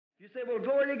You say, well,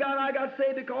 glory to God, I got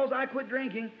saved because I quit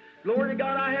drinking. Glory to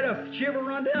God, I had a shiver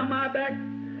run down my back.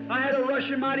 I had a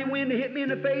rushing mighty wind to hit me in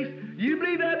the face. You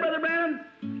believe that, Brother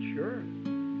Branham?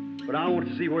 Sure. But I want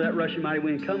to see where that rushing mighty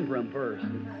wind come from first.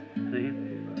 See?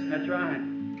 That's right.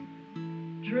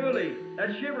 Truly,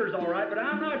 that shiver's all right, but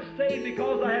I'm not saved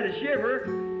because I had a shiver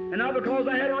and not because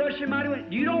I had a rushing mighty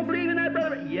wind. You don't believe in that,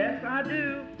 Brother? Yes, I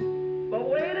do. But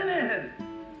wait a minute.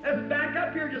 Let's back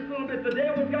up here just a little bit. The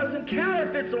devil's got some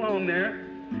counterfeits along there.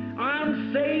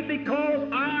 I'm saved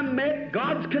because I met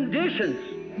God's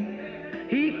conditions.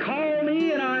 He called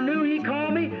me, and I knew He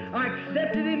called me. I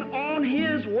accepted Him on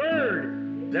His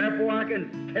word. Therefore, I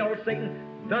can tell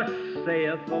Satan, thus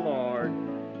saith the Lord.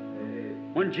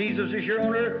 When Jesus was here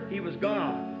on earth, He was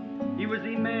God. He was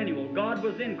Emmanuel. God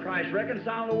was in Christ,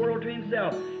 reconciling the world to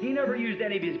Himself. He never used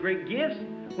any of His great gifts.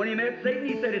 When He met Satan,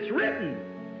 He said, it's written.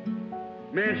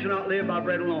 Man shall not live by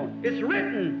bread alone. It's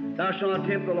written, thou shalt not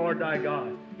tempt the Lord thy God.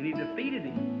 And He defeated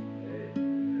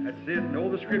him. That's it. Know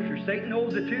the Scripture. Satan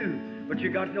knows it too. But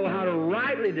you've got to know how to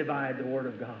rightly divide the Word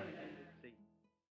of God.